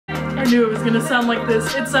I knew it was gonna sound like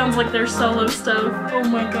this. It sounds like their solo stuff. Oh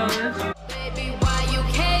my gosh. Baby, why you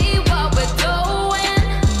hate what we're doing?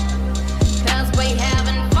 'Cause we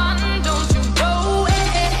having fun, don't you go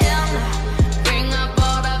in. Bring up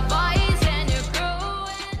all the boys and you're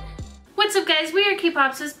growing. What's up guys, we are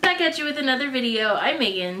K-Popsis, back at you with another video. I'm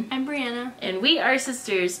Megan. I'm Brianna. And we are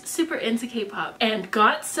sisters, super into K-pop. And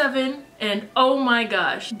got7, and oh my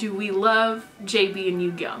gosh, do we love JB and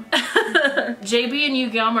Yoongyum. JB and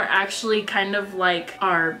Yoongyum are actually kind of like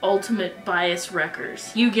our ultimate bias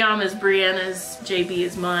wreckers. Yoongyum is Brianna's, JB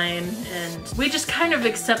is mine, and we just kind of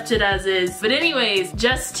accept it as is. But anyways,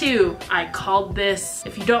 Jus2, I called this.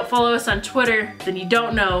 If you don't follow us on Twitter, then you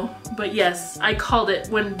don't know. But yes, I called it.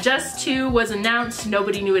 When Jus2 was announced,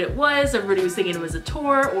 nobody knew what it was. Everybody was thinking it was a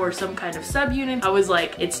tour or some kind of subunit. I was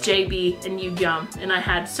like, it's JB and Yoongyum. And I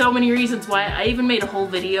had so many reasons why. I even made a whole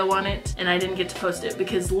video on it and I didn't get to post it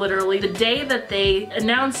because literally the day that they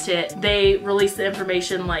announced it, they released the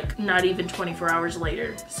information like not even 24 hours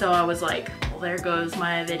later. So I was like, well, there goes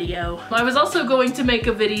my video. I was also going to make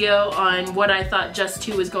a video on what I thought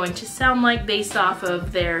Jus2 was going to sound like based off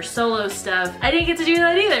of their solo stuff. I didn't get to do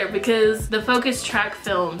that either because the Focus Track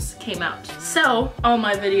films came out. So all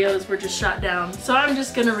my videos were just shot down. So I'm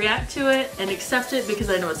just gonna react to it and accept it because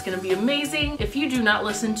I know it's gonna be amazing. If you do not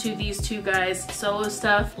listen to these two guys solo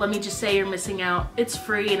stuff, let me just say you're missing out. It's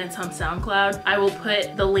free and it's on SoundCloud. I will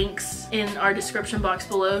put the links in our description box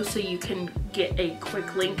below so you can get a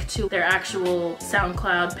quick link to their actual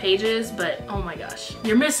SoundCloud pages, but oh my gosh,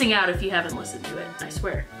 you're missing out if you haven't listened to it, I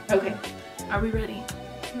swear. Okay, are we ready?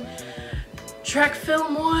 Track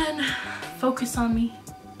film 1, Focus on Me.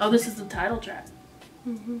 Oh, this is the title track.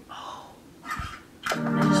 Oh, I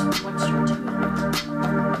just went straight to it.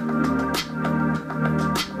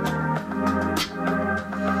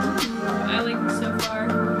 I like it so far.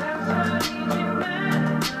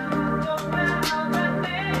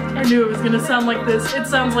 I knew it was gonna sound like this. It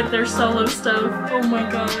sounds like their solo stuff. Oh my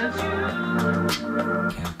gosh.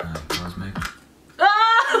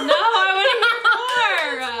 No, I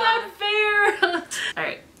Not fair.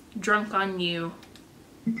 Alright, Drunk on You.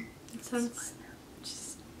 want to hear more. It sounds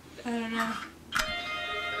just, I don't know.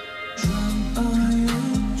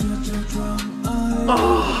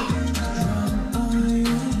 Oh!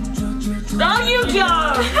 Oh, you go!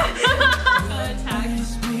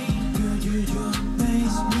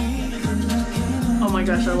 Oh my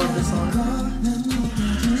gosh, I love this song.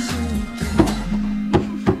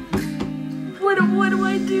 What do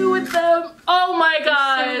I do with them? Oh my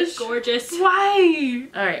gosh! So gorgeous. Why?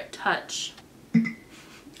 Alright, Touch.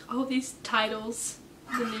 All these titles,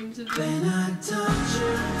 the names of them.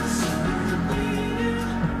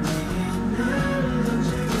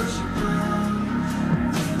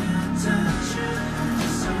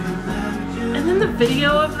 And then the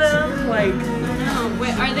video of them, like... No,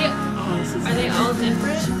 wait, are they all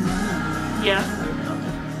different? Yeah.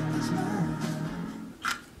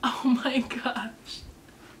 Oh my gosh.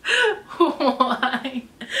 Why?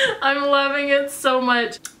 I'm loving it so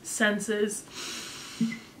much. Senses.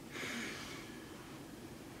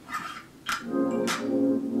 Oh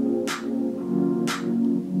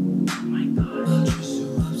my gosh.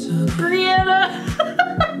 Brianna!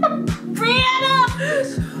 Brianna!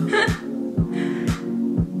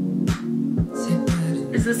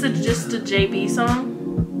 Is this just a JB song?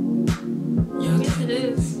 Yes, it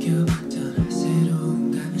is.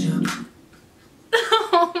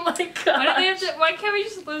 Oh my god. Why can't we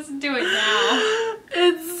just listen to it now?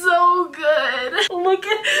 It's so good. Look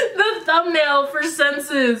at the thumbnail for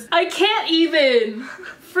Senses. I can't even.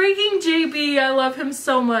 Freaking JB, I love him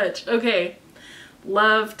so much. Okay,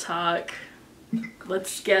 Love Talk.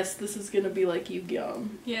 Let's guess this is gonna be like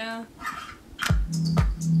Yoongyum. Yeah.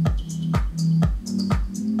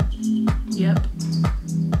 Yep.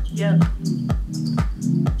 Yep.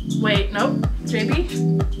 Wait, nope. JB?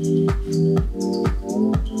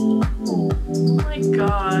 Oh my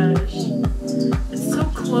gosh. It's so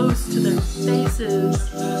close to their faces.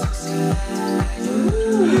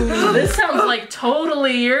 Ooh, this sounds like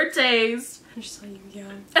totally your taste. I'm just letting you go.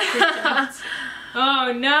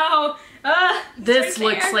 Oh no! This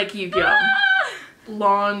looks like Yoongyum.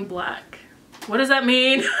 Long black. What does that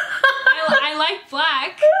mean? I like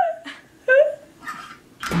black.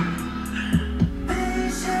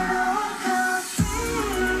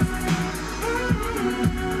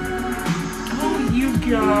 Oh,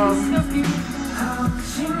 Yoongyum. So beautiful.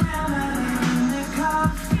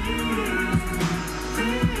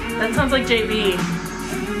 That sounds like JB.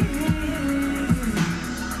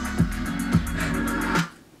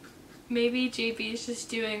 Maybe JB is just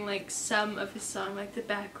doing like some of his song, like the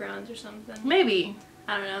backgrounds or something. Maybe.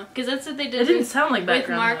 I don't know, because that's what they did. It didn't sound like with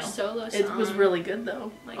background Mark's though. solo It song. was really good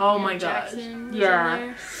though. Like, oh my gosh. Jackson was Yeah. in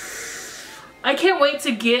there. I can't wait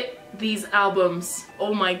to get these albums.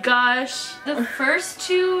 Oh my gosh. The first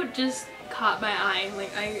two just caught my eye.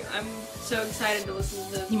 Like I'm so excited to listen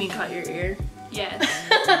to them. You mean caught your ear? Yes.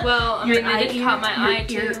 Well, I mean, they did caught my eye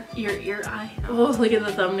too. Your ear eye. Oh, look at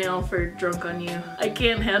the thumbnail for Drunk on You. I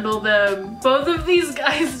can't handle them. Both of these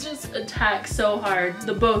guys just attack so hard.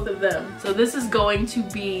 The both of them. So this is going to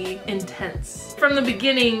be intense. From the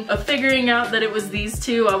beginning of figuring out that it was these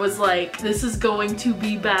two, I was like, this is going to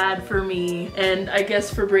be bad for me. And I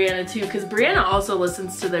guess for Brianna too, because Brianna also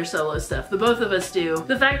listens to their solo stuff. The both of us do.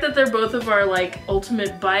 The fact that they're both of our like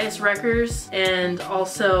ultimate bias wreckers and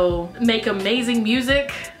also make amazing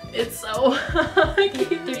music, it's so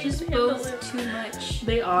They're just both too much.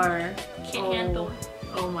 They are. Can't handle.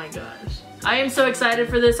 Oh my gosh. I am so excited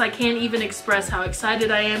for this. I can't even express how excited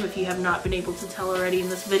I am if you have not been able to tell already in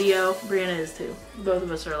this video. Brianna is too. Both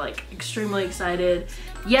of us are like extremely excited.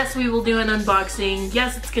 Yes, we will do an unboxing.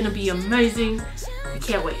 Yes, it's gonna be amazing. I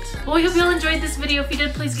can't wait. Well, we hope you all enjoyed this video. If you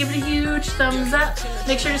did, please give it a huge thumbs up.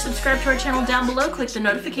 Make sure to subscribe to our channel down below. Click the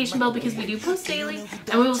notification bell because we do post daily.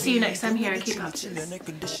 And we will see you next time here on K-Pop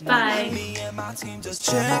Sis. Bye. Me and my team just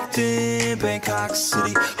checked in Bangkok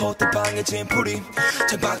City 호텔방에 짐풀이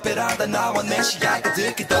창밖배라다 나와 내 시야가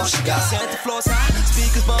듣기 도시가 Center floors high,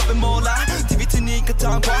 speakers bumping M.O.L.A TV 트니까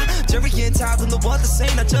tongue Jerry and Todd don't know what to say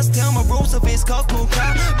Now just tell my rules of his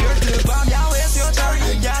거꾸가 별들 밤 야외에서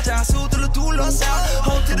여자 야자수들로 둘러싸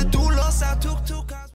호텔을 둘러싸 툭툭